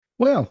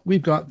Well,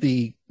 we've got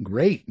the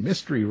great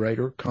mystery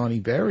writer Connie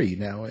Berry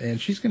now,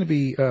 and she's going to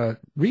be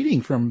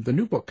reading from the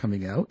new book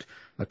coming out,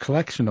 A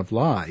Collection of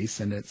Lies,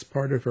 and it's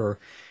part of her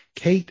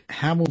Kate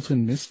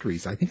Hamilton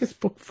Mysteries. I think it's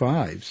book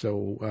 5.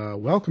 So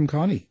welcome,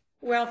 Connie.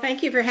 Well,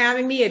 thank you for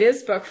having me. It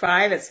is book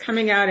 5. It's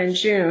coming out in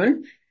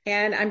June.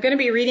 And I'm going to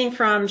be reading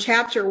from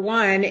chapter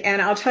 1. And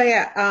I'll tell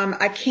you,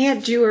 I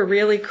can't do a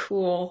really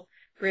cool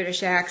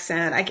British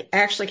accent. I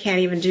actually can't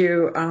even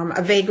do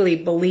a vaguely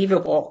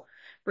believable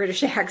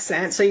British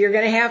accent. So you're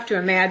going to have to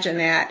imagine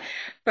that.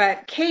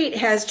 But Kate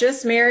has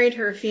just married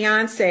her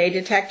fiance,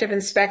 Detective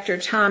Inspector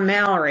Tom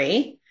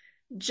Mallory,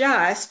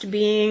 just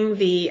being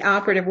the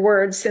operative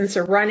word since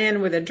a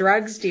run-in with a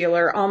drugs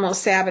dealer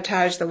almost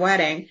sabotaged the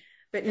wedding.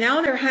 But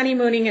now they're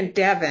honeymooning in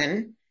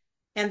Devon,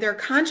 and they're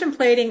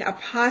contemplating a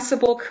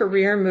possible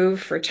career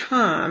move for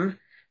Tom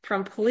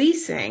from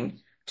policing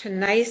to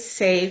nice,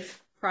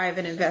 safe,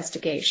 private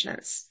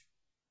investigations.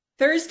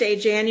 Thursday,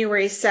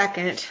 January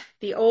 2nd,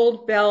 the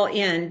Old Bell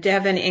Inn,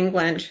 Devon,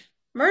 England.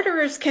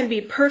 Murderers can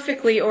be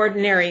perfectly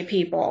ordinary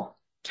people.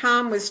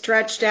 Tom was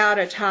stretched out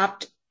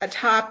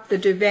atop the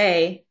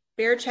duvet,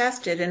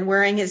 bare-chested and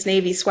wearing his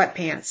navy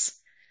sweatpants.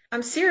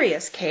 I'm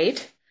serious,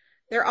 Kate.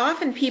 They're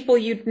often people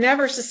you'd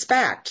never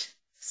suspect.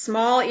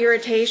 Small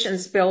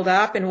irritations build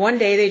up, and one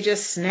day they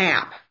just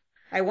snap.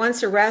 I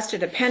once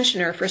arrested a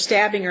pensioner for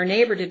stabbing her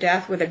neighbor to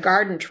death with a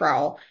garden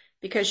trowel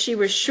because she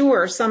was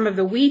sure some of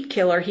the weed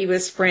killer he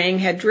was spraying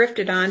had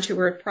drifted onto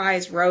her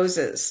prized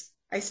roses.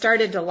 I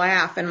started to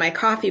laugh, and my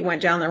coffee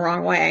went down the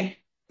wrong way.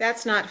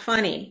 That's not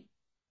funny.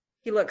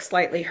 He looked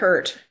slightly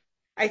hurt.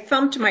 I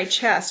thumped my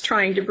chest,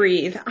 trying to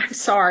breathe. I'm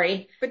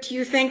sorry, but do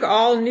you think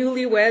all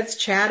newlyweds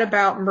chat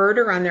about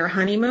murder on their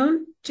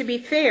honeymoon? To be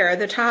fair,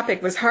 the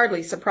topic was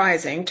hardly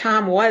surprising.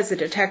 Tom was a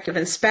detective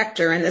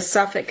inspector in the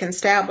Suffolk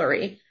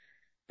Constabulary,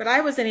 but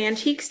I was an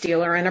antiques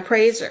dealer and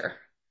appraiser.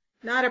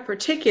 Not a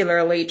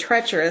particularly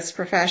treacherous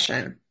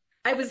profession.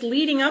 I was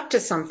leading up to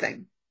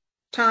something.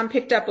 Tom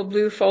picked up a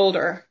blue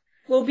folder.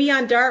 We'll be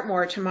on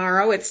Dartmoor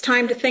tomorrow. It's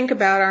time to think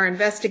about our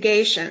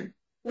investigation.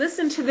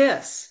 Listen to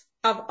this.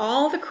 Of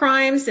all the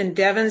crimes in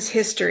Devon's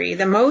history,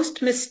 the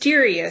most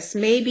mysterious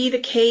may be the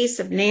case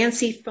of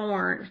Nancy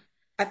Thorne,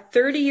 a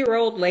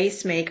 30-year-old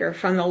lace-maker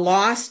from the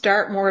lost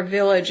Dartmoor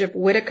village of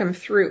Whitcomb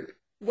Throop.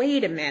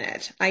 Wait a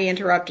minute, I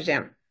interrupted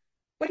him.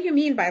 What do you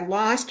mean by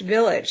lost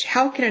village?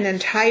 How can an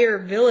entire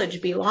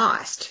village be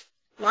lost?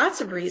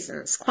 Lots of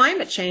reasons.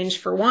 Climate change,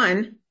 for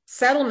one.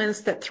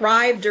 Settlements that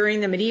thrived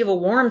during the medieval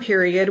warm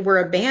period were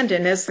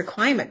abandoned as the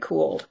climate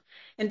cooled.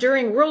 And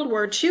during World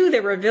War II,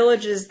 there were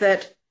villages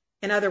that,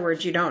 in other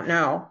words, you don't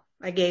know.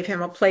 I gave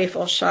him a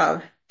playful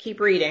shove. Keep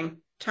reading.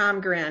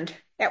 Tom grinned.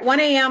 At 1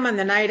 a.m. on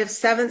the night of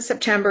 7th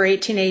September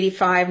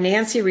 1885,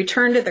 Nancy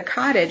returned to the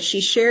cottage she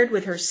shared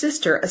with her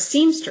sister, a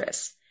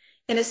seamstress,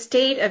 in a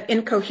state of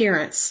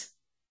incoherence.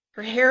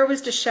 Her hair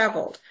was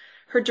disheveled.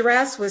 Her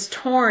dress was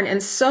torn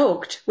and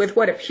soaked with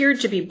what appeared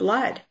to be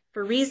blood.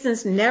 For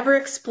reasons never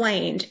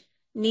explained,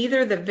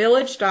 neither the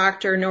village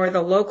doctor nor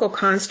the local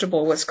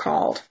constable was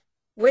called.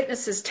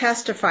 Witnesses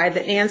testified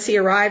that Nancy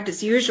arrived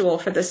as usual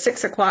for the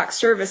 6 o'clock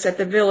service at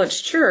the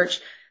village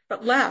church,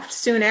 but left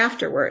soon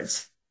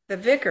afterwards. The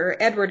vicar,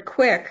 Edward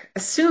Quick,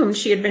 assumed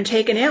she had been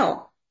taken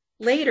ill.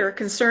 Later,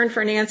 concerned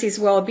for Nancy's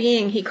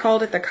well-being, he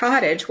called at the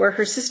cottage where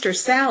her sister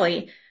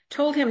Sally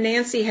told him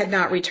Nancy had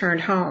not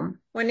returned home.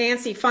 When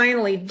Nancy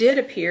finally did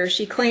appear,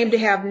 she claimed to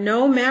have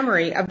no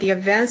memory of the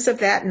events of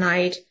that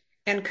night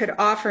and could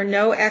offer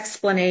no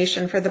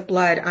explanation for the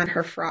blood on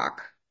her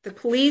frock. The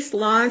police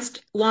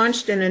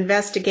launched an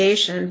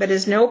investigation, but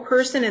as no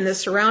person in the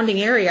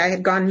surrounding area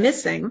had gone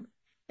missing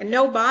and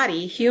no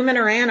body, human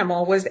or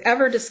animal, was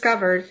ever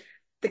discovered,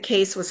 the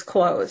case was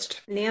closed.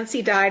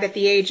 Nancy died at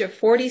the age of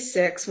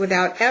 46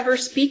 without ever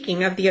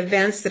speaking of the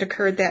events that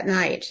occurred that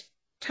night.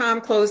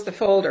 Tom closed the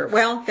folder.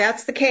 Well,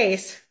 that's the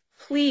case.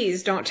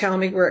 Please don't tell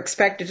me we're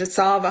expected to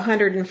solve a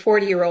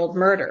 140-year-old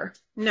murder.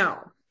 No.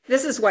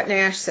 This is what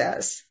Nash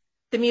says.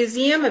 The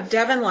Museum of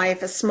Devon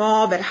Life, a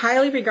small but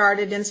highly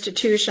regarded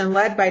institution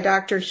led by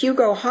Dr.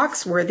 Hugo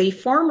Hawksworthy,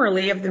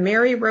 formerly of the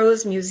Mary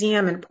Rose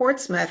Museum in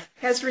Portsmouth,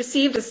 has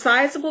received a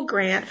sizable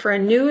grant for a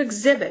new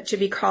exhibit to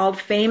be called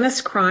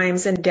Famous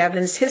Crimes in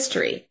Devon's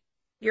History.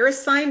 Your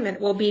assignment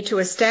will be to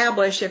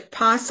establish, if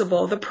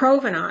possible, the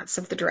provenance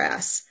of the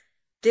dress.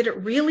 Did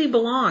it really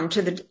belong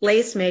to the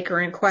lace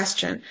maker in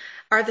question?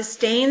 Are the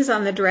stains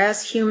on the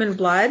dress human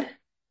blood?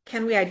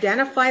 Can we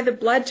identify the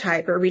blood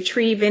type or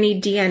retrieve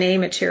any DNA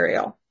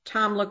material?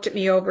 Tom looked at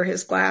me over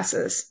his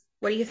glasses.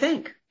 What do you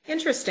think?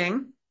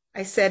 Interesting,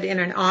 I said in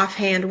an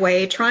offhand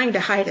way, trying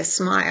to hide a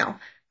smile.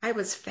 I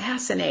was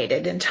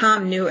fascinated, and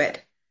Tom knew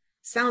it.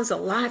 Sounds a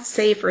lot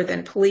safer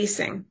than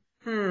policing.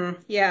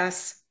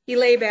 Yes. He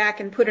lay back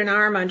and put an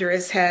arm under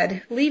his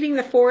head. Leaving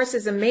the force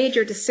is a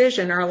major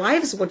decision. Our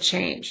lives will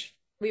change.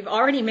 We've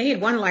already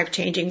made one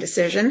life-changing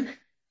decision.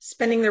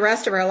 Spending the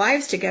rest of our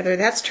lives together,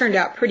 that's turned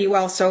out pretty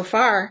well so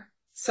far.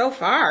 So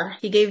far?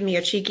 He gave me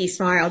a cheeky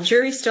smile.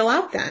 Jury's still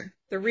out then.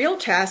 The real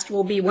test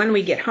will be when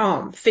we get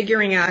home,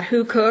 figuring out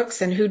who cooks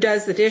and who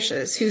does the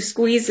dishes, who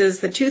squeezes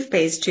the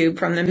toothpaste tube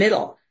from the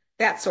middle,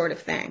 that sort of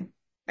thing.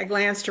 I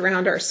glanced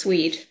around our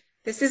suite.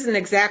 This isn't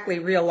exactly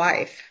real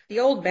life. The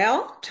old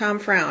bell? Tom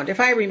frowned.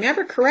 If I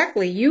remember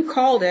correctly, you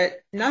called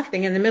it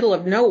nothing in the middle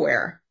of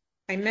nowhere.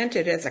 I meant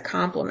it as a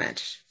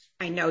compliment.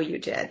 I know you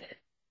did.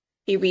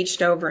 He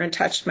reached over and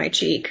touched my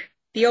cheek.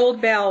 The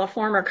old bell, a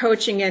former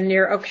coaching inn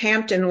near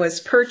Oakhampton, was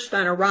perched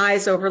on a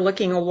rise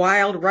overlooking a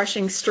wild,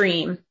 rushing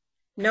stream.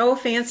 No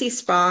fancy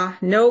spa,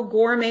 no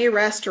gourmet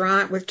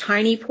restaurant with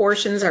tiny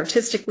portions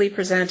artistically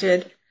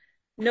presented,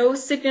 no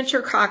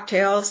signature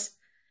cocktails,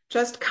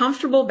 just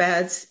comfortable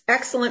beds,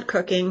 excellent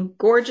cooking,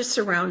 gorgeous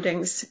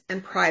surroundings,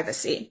 and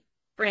privacy.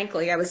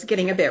 Frankly, I was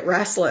getting a bit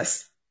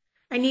restless.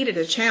 I needed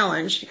a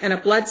challenge, and a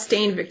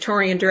blood-stained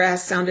Victorian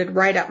dress sounded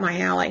right up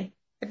my alley.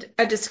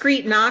 A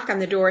discreet knock on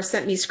the door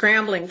sent me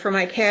scrambling for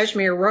my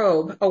cashmere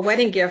robe, a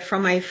wedding gift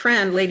from my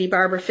friend, Lady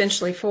Barbara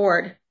Finchley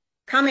Ford.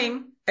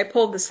 Coming. I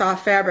pulled the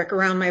soft fabric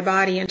around my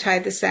body and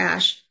tied the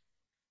sash.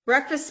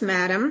 Breakfast,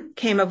 madam,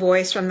 came a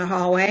voice from the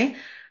hallway.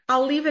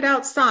 I'll leave it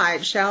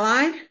outside, shall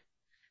I?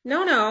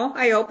 No,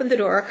 I opened the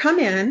door. Come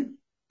in.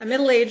 A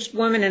middle-aged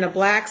woman in a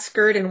black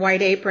skirt and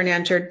white apron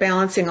entered,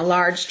 balancing a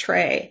large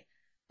tray.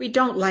 We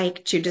don't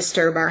like to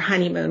disturb our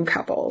honeymoon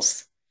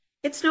couples.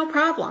 It's no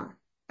problem.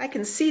 I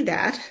can see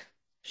that.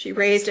 She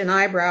raised an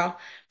eyebrow,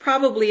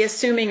 probably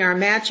assuming our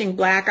matching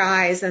black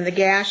eyes and the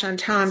gash on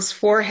Tom's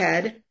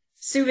forehead,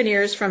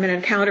 souvenirs from an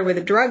encounter with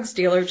a drugs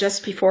dealer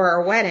just before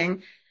our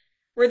wedding,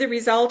 were the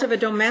result of a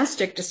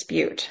domestic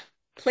dispute.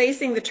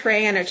 Placing the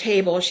tray on a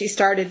table, she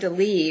started to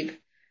leave,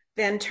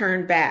 then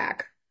turned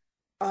back.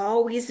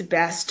 Always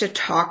best to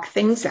talk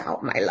things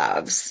out, my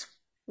loves.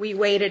 We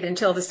waited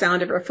until the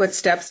sound of her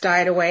footsteps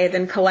died away,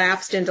 then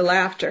collapsed into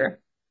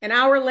laughter. An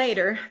hour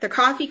later, the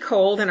coffee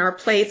cold and our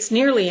plates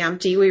nearly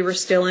empty, we were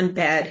still in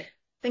bed.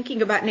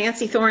 Thinking about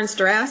Nancy Thorne's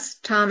dress?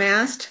 Tom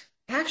asked.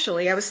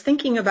 Actually, I was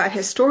thinking about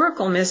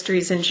historical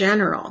mysteries in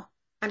general,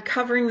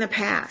 uncovering the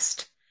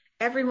past.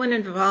 Everyone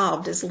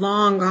involved is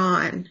long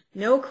gone.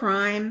 No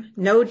crime,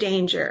 no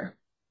danger.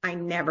 I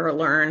never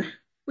learn.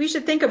 We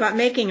should think about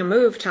making a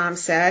move, Tom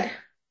said.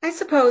 I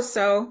suppose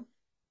so.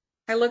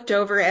 I looked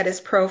over at his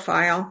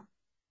profile,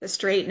 the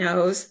straight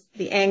nose,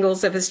 the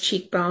angles of his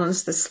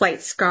cheekbones, the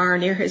slight scar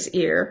near his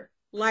ear.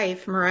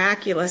 Life,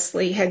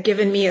 miraculously, had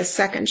given me a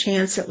second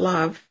chance at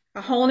love.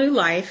 A whole new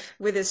life,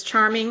 with his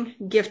charming,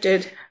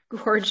 gifted,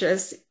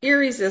 gorgeous,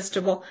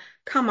 irresistible.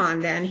 Come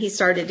on, then. He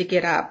started to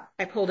get up.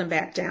 I pulled him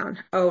back down.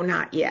 Oh,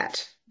 not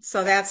yet.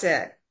 So that's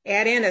it.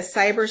 Add in a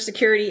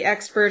cybersecurity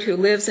expert who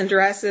lives and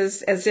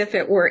dresses as if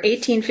it were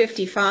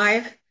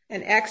 1855,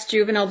 an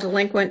ex-juvenile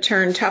delinquent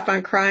turned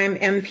tough-on-crime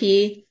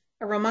MP,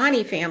 a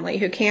Romani family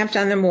who camped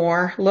on the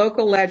moor,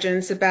 local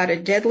legends about a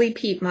deadly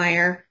peat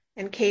mire,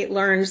 and Kate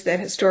learns that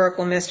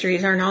historical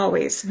mysteries aren't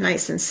always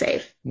nice and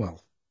safe.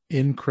 Well,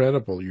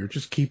 incredible. You're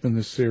just keeping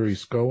the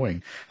series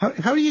going.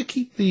 How do you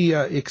keep the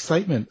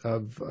excitement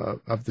of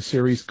the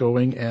series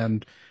going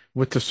and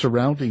with the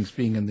surroundings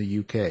being in the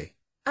UK?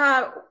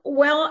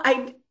 Well,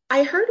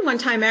 I heard one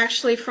time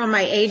actually from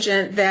my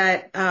agent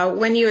that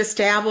when you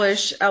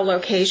establish a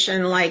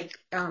location like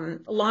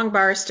Long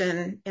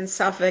Barston in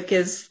Suffolk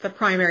is the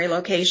primary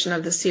location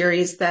of the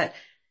series, that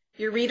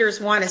your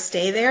readers want to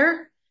stay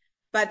there,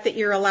 but that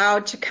you're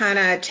allowed to kind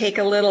of take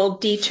a little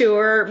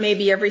detour,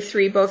 maybe every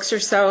 3 books or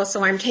so.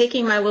 So I'm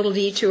taking my little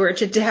detour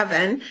to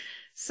Devon.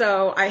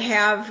 So I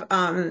have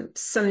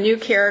some new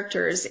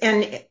characters.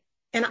 And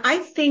I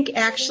think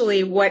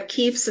actually what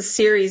keeps the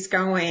series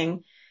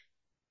going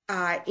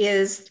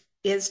is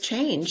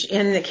change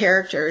in the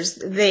characters.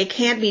 They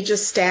can't be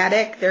just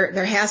static.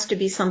 There has to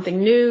be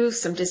something new,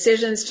 some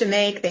decisions to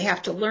make. They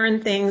have to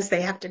learn things.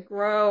 They have to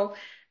grow.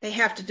 They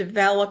have to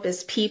develop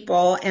as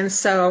people. And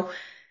so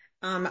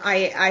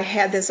I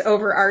had this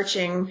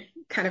overarching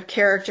kind of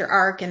character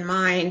arc in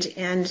mind,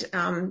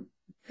 and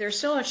there's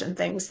still some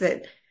things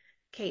that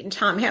Kate and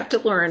Tom have to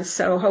learn,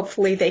 so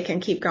hopefully they can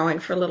keep going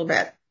for a little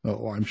bit.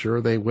 Oh, I'm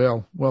sure they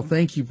will. Well,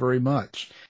 thank you very much.